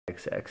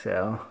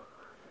XXL.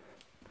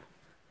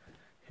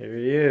 Here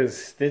he is,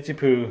 Stitchy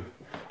Poo.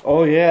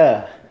 Oh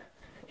yeah,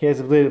 he has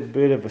a little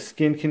bit of a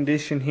skin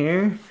condition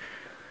here.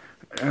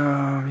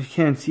 You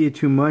can't see it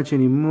too much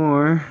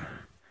anymore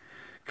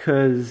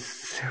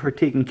because we're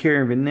taking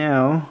care of it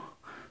now.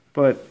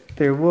 But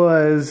there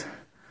was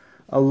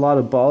a lot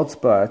of bald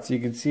spots. You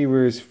can see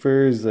where his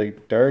fur is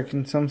like dark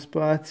in some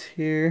spots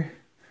here.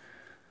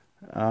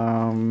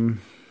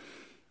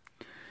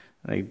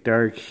 Like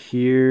dark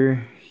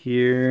here.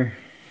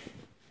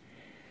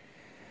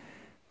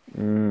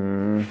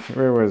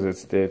 Where was it,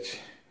 Stitch?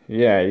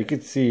 Yeah, you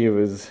could see it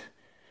was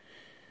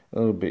a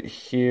little bit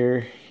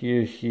here.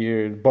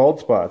 Bald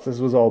spots. This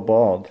was all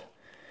bald.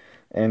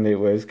 And it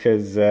was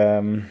because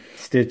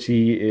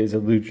Stitchy is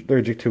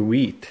allergic to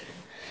wheat.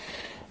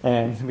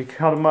 And we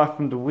cut him off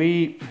from the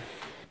wheat.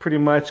 Pretty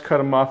much cut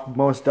him off of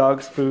most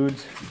dogs'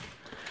 foods.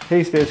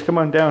 Hey Stitch, come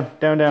on, down.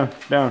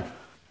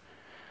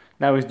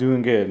 Now he's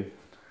doing good.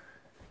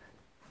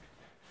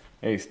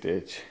 Hey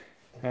Stitch.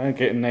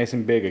 Getting nice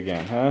and big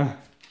again, huh?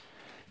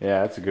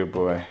 Yeah, that's a good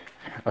boy.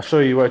 I'll show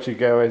you what you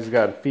guys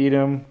gotta feed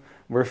him.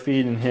 We're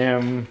feeding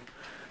him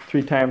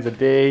 3 times a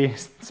day,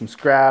 some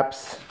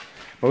scraps,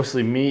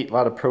 mostly meat, a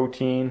lot of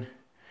protein,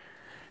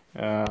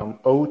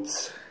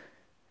 oats.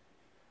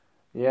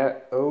 Yeah,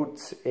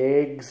 oats,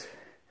 eggs,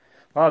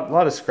 a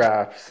lot of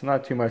scraps,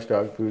 not too much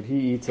dog food.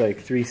 He eats like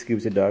 3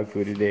 scoops of dog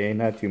food a day,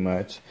 not too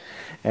much.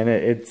 And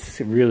it's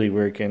really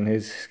working.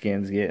 His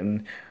skin's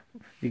getting,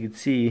 you can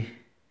see,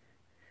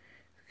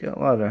 got a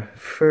lot of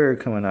fur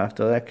coming off,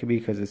 though. That could be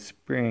because it's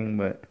spring,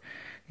 but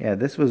yeah,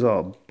 this was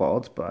all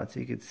bald spots.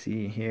 You could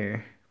see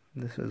here.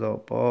 This was all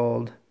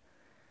bald.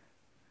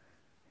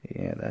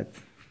 Yeah,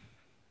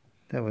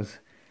 that was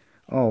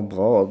all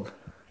bald.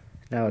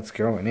 Now it's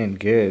growing in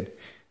good.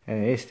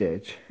 And hey,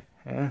 Stitch,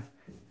 huh?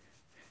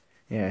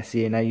 Yeah,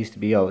 see, and I used to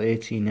be all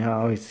itchy.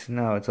 Now it's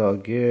all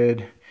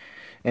good.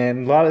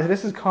 And a lot of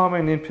this is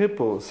common in pit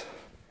bulls.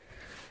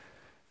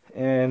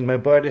 And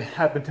it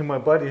happened to my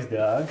buddy's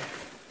dog.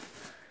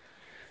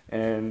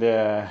 And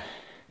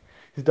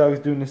his dog's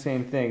doing the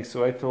same thing.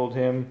 So I told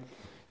him,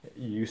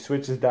 you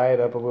switch his diet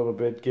up a little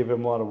bit, give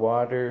him a lot of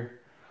water,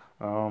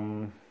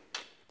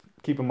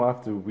 keep him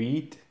off the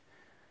wheat,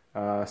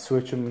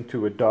 switch him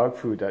to a dog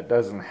food that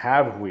doesn't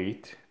have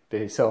wheat.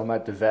 They sell them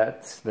at the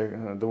vets.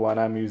 The one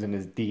I'm using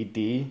is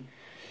DD.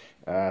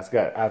 It's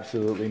got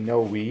absolutely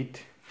no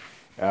wheat.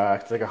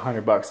 It's like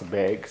 $100 a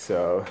bag.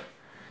 So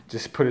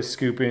just put a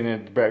scoop in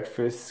at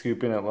breakfast,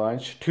 scoop in at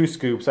lunch. 2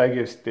 scoops. I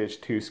give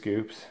Stitch 2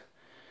 scoops.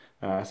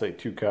 It's like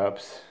 2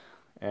 cups,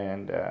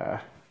 and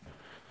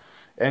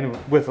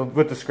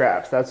with the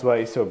scraps. That's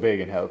why he's so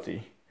big and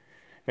healthy.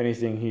 If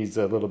anything, he's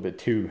a little bit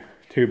too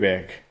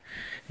big.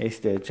 Hey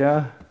Stitch,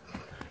 huh?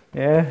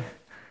 Yeah.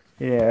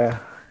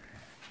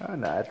 Oh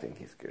no, I think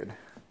he's good.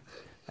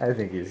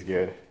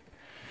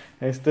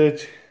 Hey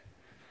Stitch,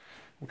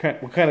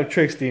 what kind of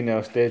tricks do you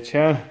know, Stitch?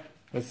 Huh?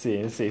 Let's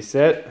see.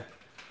 Set.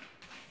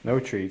 No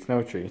treats.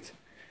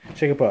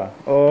 Shake a paw.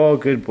 Oh,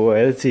 good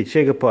boy. Let's see.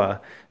 Shake a paw.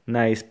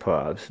 Nice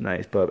paws.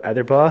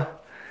 Other paw.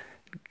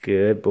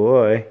 Good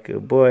boy.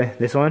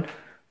 This one.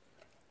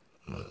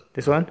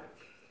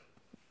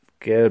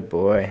 Good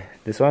boy.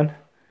 This one.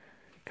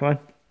 Come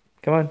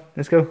on.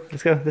 Let's go.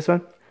 This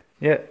one.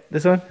 Yeah,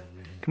 this one.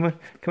 Come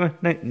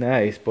on.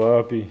 Nice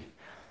puppy.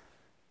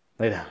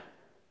 Lay down.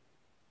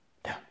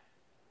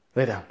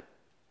 Lay down.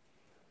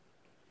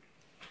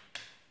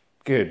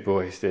 Good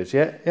boy, Stitch.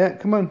 Yeah.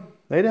 Come on.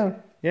 Lay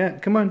down. Yeah.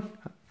 Come on.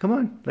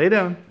 Lay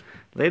down.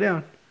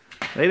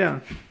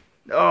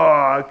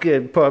 Oh,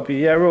 good puppy.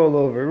 Yeah, roll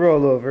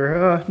over.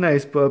 Oh,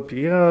 nice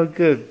puppy. Oh,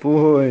 good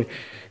boy.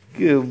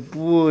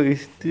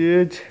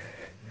 Stitch.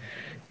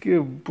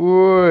 Good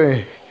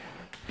boy.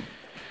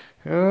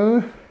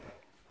 Huh?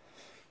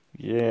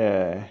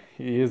 Yeah,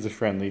 he is a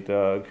friendly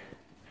dog.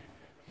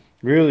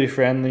 Really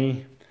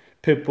friendly.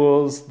 Pit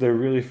bulls, they're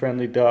really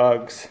friendly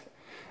dogs.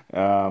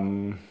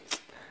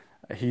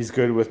 He's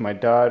good with my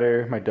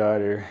daughter. My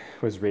daughter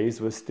was raised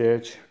with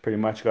Stitch. Pretty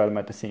much got him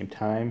at the same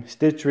time.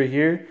 Stitch right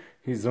here,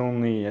 he's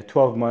only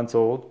 12 months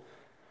old.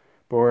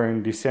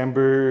 Born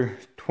December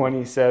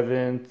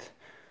 27th,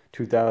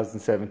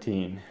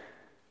 2017.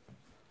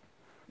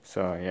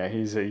 So yeah,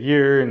 he's a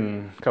year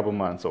and a couple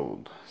months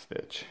old,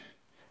 Stitch.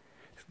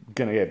 He's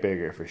gonna get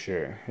bigger for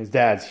sure. His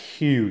dad's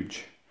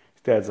huge.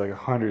 His dad's like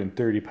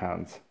 130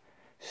 pounds.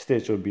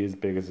 Stitch will be as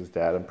big as his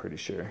dad, I'm pretty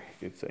sure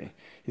you could say.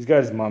 He's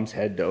got his mom's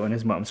head though and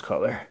his mom's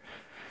color.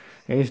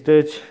 Hey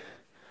Stitch.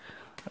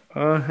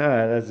 Oh,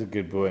 that's a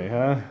good boy,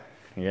 huh?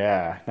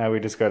 Yeah, now we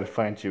just gotta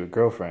find you a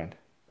girlfriend.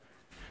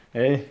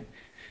 Hey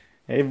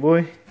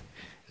boy.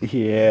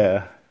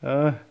 Yeah.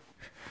 Yeah,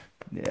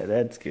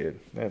 that's good.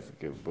 That's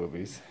good,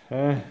 boobies.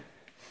 Huh?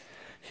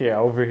 Yeah,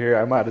 over here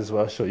I might as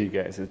well show you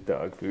guys his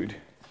dog food.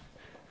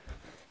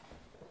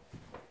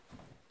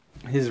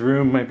 His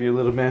room might be a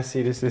little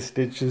messy. This is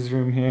Stitch's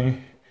room here.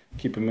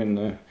 Keep him in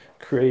the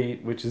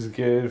crate, which is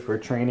good for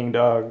training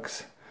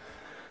dogs.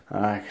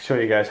 I can show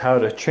you guys how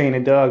to train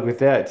a dog with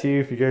that too,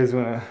 if you guys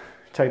want to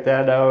check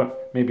that out.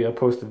 Maybe I'll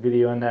post a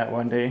video on that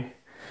one day.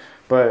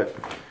 But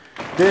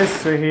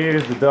this right here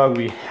is the dog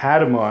we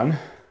had him on,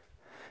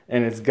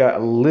 and it's got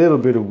a little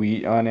bit of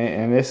wheat on it,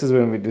 and this is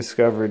when we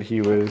discovered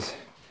he was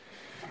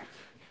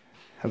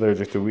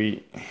allergic to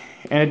wheat.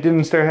 And it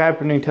didn't start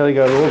happening until he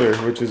got older,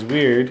 which is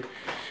weird.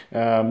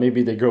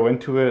 Maybe they grow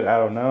into it, I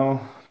don't know.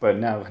 But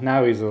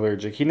now he's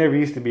allergic. He never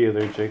used to be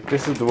allergic.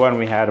 This is the one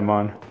we had him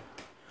on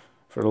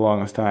for the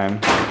longest time.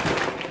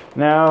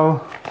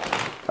 Now,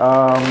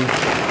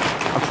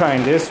 I'm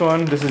trying this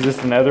one. This is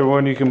just another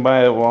one you can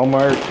buy at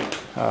Walmart.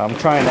 I'm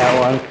trying that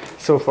one.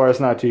 So far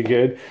it's not too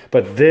good.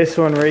 But this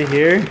one right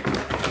here,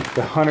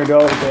 the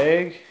 $100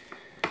 bag,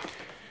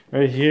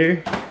 right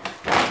here,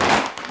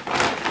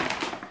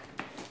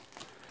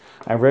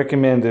 I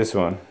recommend this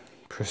one.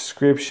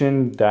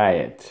 Prescription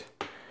Diet.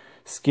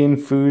 Skin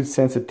Food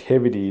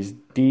Sensitivities,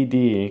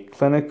 DD,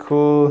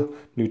 Clinical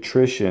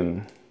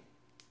Nutrition.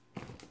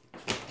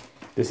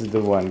 This is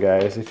the one,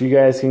 guys. If you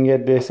guys can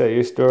get this at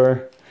your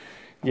store,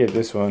 get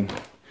this one.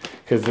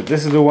 Because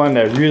this is the one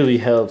that really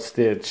helps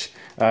Stitch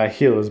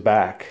heal his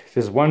back.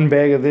 Just one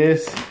bag of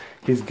this,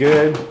 he's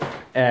good.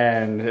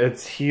 And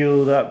it's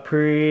healed up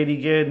pretty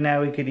good.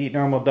 Now he could eat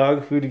normal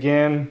dog food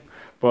again.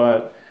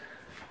 But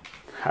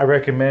I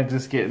recommend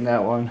just getting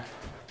that one.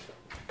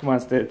 Come on,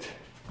 Stitch.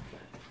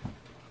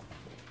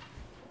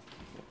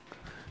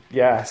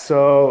 Yeah,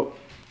 so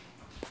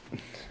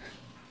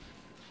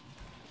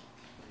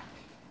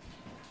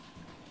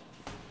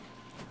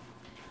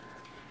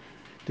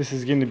this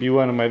is going to be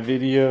one of my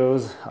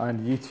videos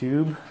on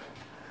YouTube.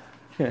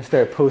 I'm going to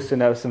start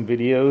posting out some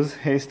videos.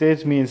 Hey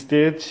Stitch, me and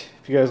Stitch,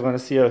 if you guys want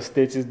to see how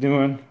Stitch is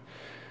doing.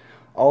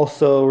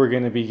 Also, we're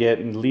going to be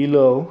getting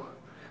Lilo.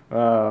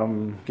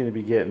 Going to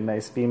be getting a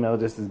nice female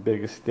just as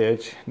big as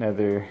Stitch.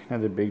 Another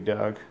big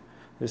dog.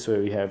 This way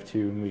we have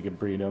two and we can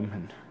breed them.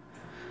 And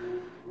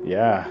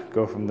yeah,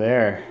 go from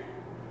there.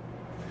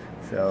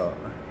 So,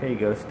 here you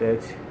go,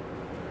 Stitch.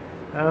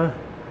 Oh,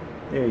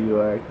 there you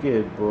are.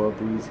 Good boy,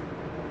 please.